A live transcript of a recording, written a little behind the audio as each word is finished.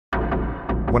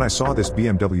When I saw this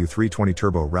BMW 320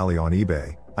 Turbo Rally on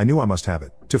eBay, I knew I must have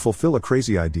it, to fulfill a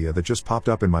crazy idea that just popped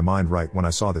up in my mind right when I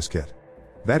saw this kit.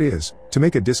 That is, to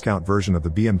make a discount version of the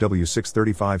BMW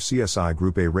 635 CSI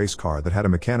Gr.A race car that had a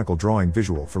mechanical drawing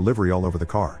visual for livery all over the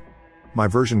car. My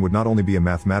version would not only be a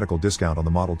mathematical discount on the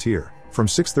model tier, from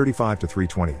 635 to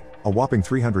 320, a whopping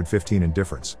 315 in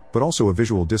difference, but also a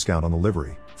visual discount on the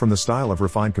livery, from the style of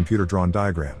refined computer-drawn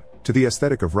diagram, to the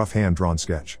aesthetic of rough hand-drawn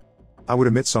sketch. I would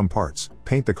omit some parts,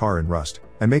 paint the car in rust,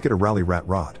 and make it a rally rat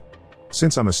rod.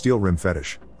 Since I'm a steel rim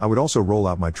fetish, I would also roll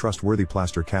out my trustworthy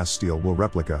plaster cast steel wool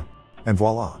replica, and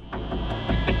voila!